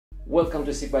Welcome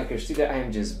to E-SickBiker. Today I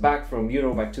am just back from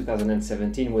Eurobike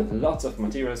 2017 with lots of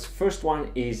materials. First one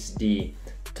is the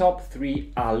top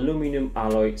 3 aluminum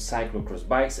alloy cyclocross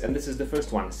bikes, and this is the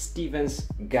first one, Stevens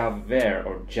Javert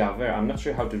or Javert, I'm not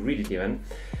sure how to read it even.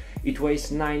 It weighs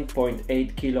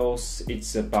 9.8 kilos,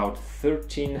 it's about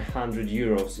 1300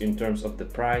 euros in terms of the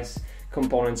price.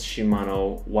 Components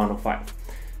Shimano 105.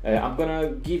 I'm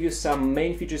gonna give you some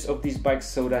main features of these bikes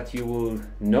so that you will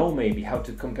know maybe how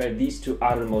to compare these to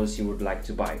other models you would like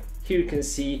to buy. Here you can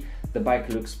see the bike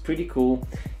looks pretty cool.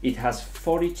 It has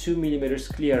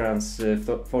 42mm clearance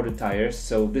for the tires,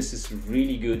 so this is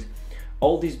really good.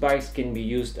 All these bikes can be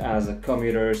used as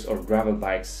commuters or gravel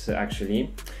bikes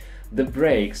actually. The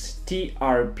brakes,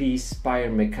 TRP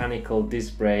Spire mechanical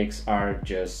disc brakes, are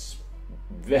just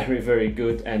very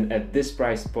good, and at this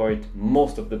price point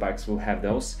most of the bikes will have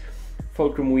those.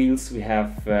 Fulcrum wheels, we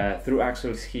have through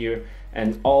axles here,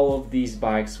 and all of these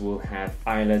bikes will have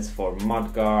eyelets for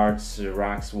mud guards,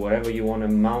 racks, whatever you want to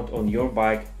mount on your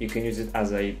bike. You can use it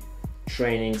as a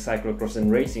training cyclocross and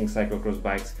racing cyclocross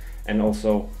bikes, and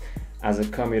also as a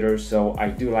commuter, so I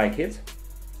do like it.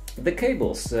 The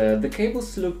cables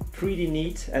look pretty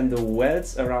neat, and the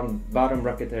welds around bottom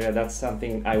bracket area, that's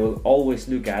something I will always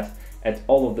look at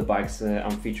all of the bikes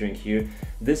I'm featuring here.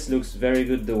 This looks very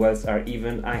good, the welds are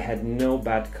even, I had no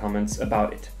bad comments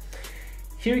about it.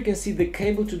 Here you can see the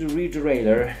cable to the rear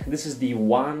derailleur. This is the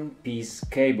one-piece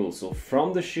cable, so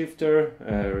from the shifter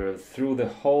through the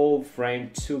whole frame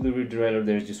to the rear derailleur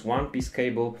there's just one-piece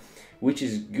cable, which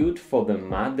is good for the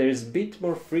mud. There's a bit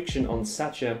more friction on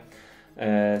such a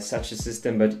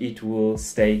system, but it will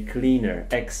stay cleaner,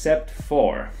 except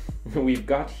for we've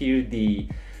got here the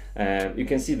you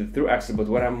can see the through axle, but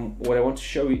what I want to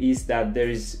show you is that there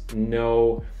is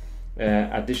no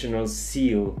additional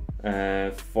seal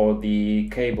for the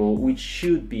cable, which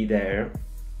should be there,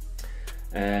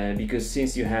 because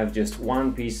since you have just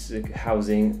one piece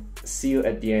housing, seal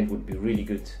at the end would be really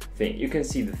good thing. You can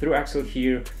see the through axle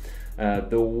here.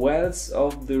 The welds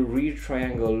of the rear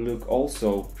triangle look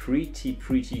also pretty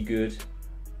good.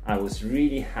 I was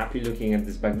really happy looking at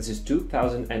this bike. This is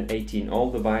 2018, all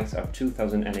the bikes are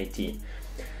 2018.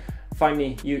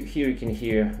 Finally, here you can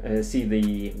see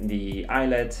the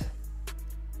eyelet.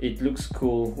 It looks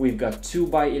cool. We've got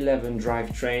 2x11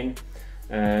 drivetrain,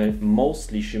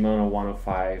 mostly Shimano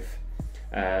 105.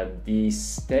 The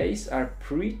stays are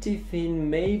pretty thin,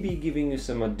 maybe giving you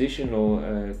some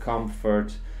additional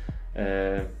comfort.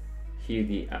 Here's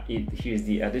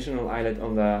the additional eyelet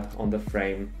on the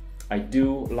frame. I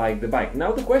do like the bike.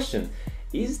 Now the question,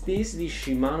 is this the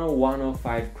Shimano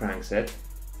 105 crankset?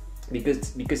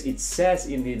 Because it says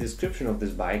in the description of this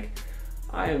bike.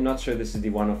 I am not sure this is the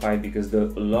 105 because the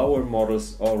lower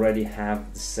models already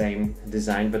have the same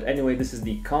design, but anyway, this is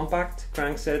the compact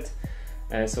crankset,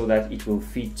 so that it will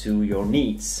fit to your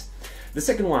needs. The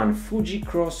second one, Fuji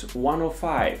Cross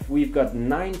 105. We've got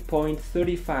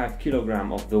 9.35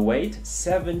 kilogram of the weight,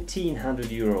 1700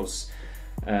 euros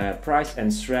price,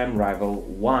 and SRAM Rival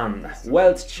 1.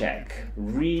 Weld check,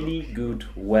 really good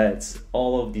welds.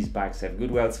 All of these bikes have good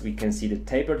welds. We can see the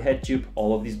tapered head tube.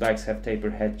 All of these bikes have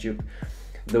tapered head tube.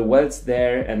 The welds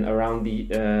there and around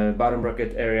the bottom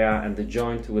bracket area and the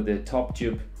joint with the top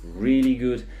tube, really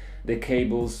good. The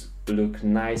cables look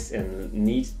nice and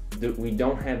neat. We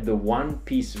don't have the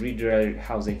one-piece rear derailleur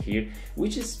housing here,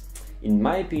 which is in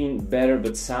my opinion better,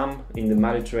 but some in the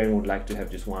muddy terrain would like to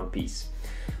have just one piece.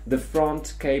 The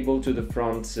front cable to the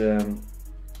front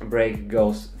brake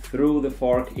goes through the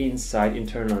fork inside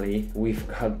internally. We've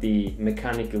got the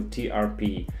mechanical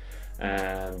TRP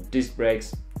disc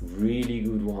brakes, really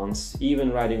good ones.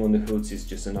 Even riding on the hoods is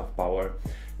just enough power.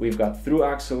 We've got through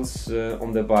axles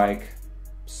on the bike.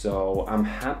 So I'm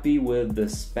happy with the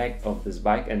spec of this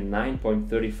bike, and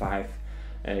 9.35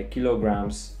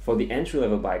 kilograms for the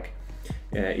entry-level bike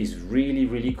is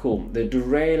really cool. The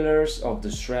derailleurs of the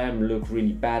SRAM look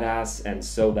really badass, and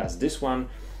so does this one.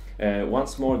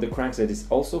 Once more, the crankset is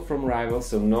also from Rival,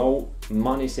 so no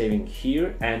money saving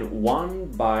here, and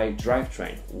 1x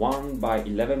drivetrain,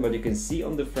 1x11, but you can see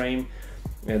on the frame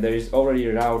there is already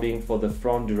routing for the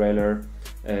front derailleur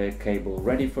cable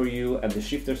ready for you, and the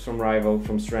shifters from Rival,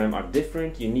 from SRAM, are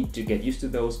different. You need to get used to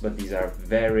those, but these are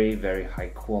very high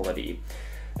quality.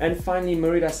 And finally,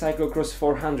 Merida Cyclocross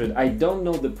 400. I don't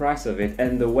know the price of it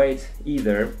and the weight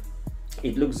either.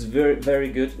 It looks very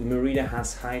good. Merida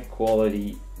has high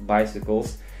quality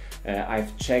bicycles.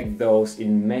 I've checked those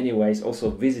in many ways, also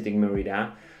visiting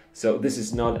Merida. So this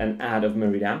is not an ad of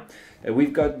Merida.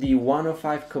 We've got the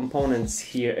 105 components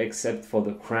here except for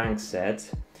the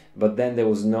crankset, but then there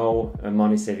was no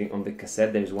money saving on the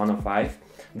cassette. There's 105.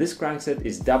 This crankset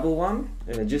is double one,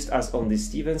 just as on the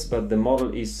Stevens, but the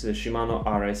model is Shimano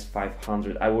RS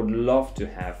 500. I would love to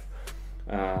have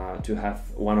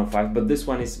 105, but this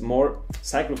one is more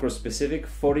cyclocross specific,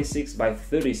 46 by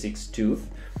 36 tooth,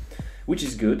 which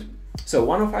is good. So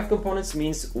 105 components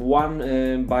means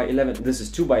 1 by 11, this is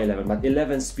 2 by 11, but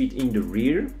 11 speed in the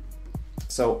rear.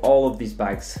 So all of these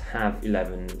bikes have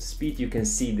 11 speed. You can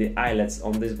see the eyelets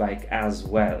on this bike as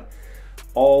well.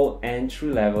 All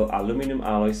entry-level aluminum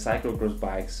alloy cyclocross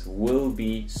bikes will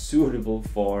be suitable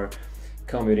for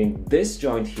commuting. This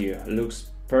joint here looks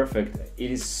perfect.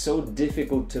 It is so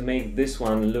difficult to make this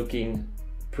one looking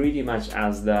pretty much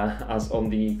as on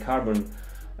the carbon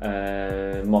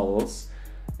models.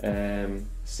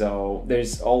 So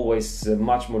there's always a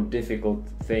much more difficult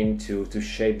thing to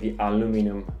shape the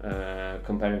aluminum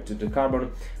compared to the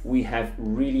carbon. We have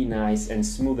really nice and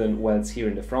smoothened welds here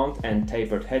in the front and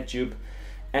tapered head tube,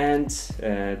 and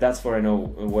that's what I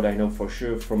know for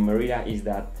sure from Merida is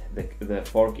that the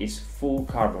fork is full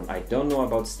carbon. I don't know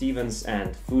about Stevens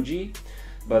and Fuji,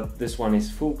 but this one is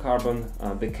full carbon.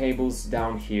 The cables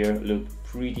down here look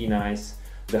pretty nice.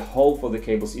 The hole for the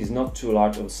cables is not too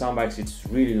large. On some bikes it's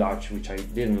really large, which I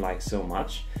didn't like so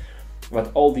much. But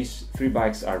all these three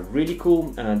bikes are really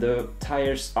cool. The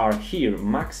tires are here,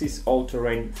 Maxxis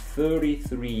All-Terrain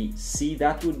 33C.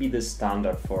 That would be the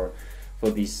standard for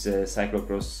these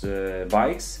cyclocross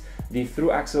bikes. The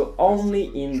through axle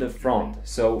only in the front.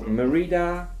 So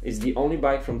Merida is the only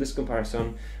bike from this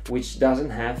comparison which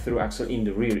doesn't have through axle in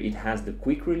the rear. It has the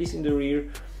quick release in the rear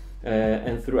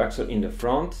and through axle in the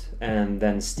front, and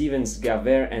then Stevens,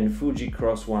 Gavere and Fuji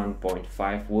Cross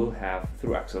 1.5 will have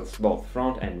through axles both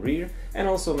front and rear, and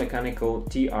also mechanical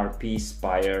TRP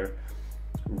Spire,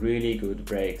 really good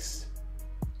brakes.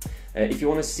 If you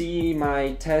want to see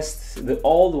my test, the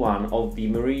old one of the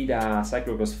Merida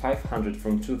Cyclocross 500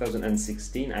 from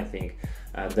 2016, I think,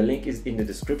 the link is in the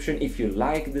description. If you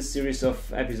like this series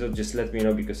of episodes, just let me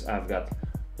know, because I've got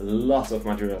lots of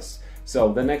materials.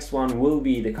 So the next one will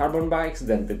be the carbon bikes,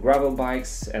 then the gravel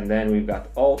bikes, and then we've got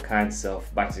all kinds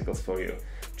of bicycles for you.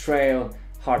 Trail,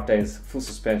 hardtails, full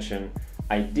suspension.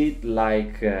 I did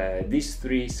like these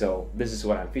three, so this is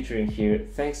what I'm featuring here.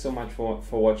 Thanks so much for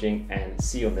watching, and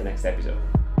see you on the next episode.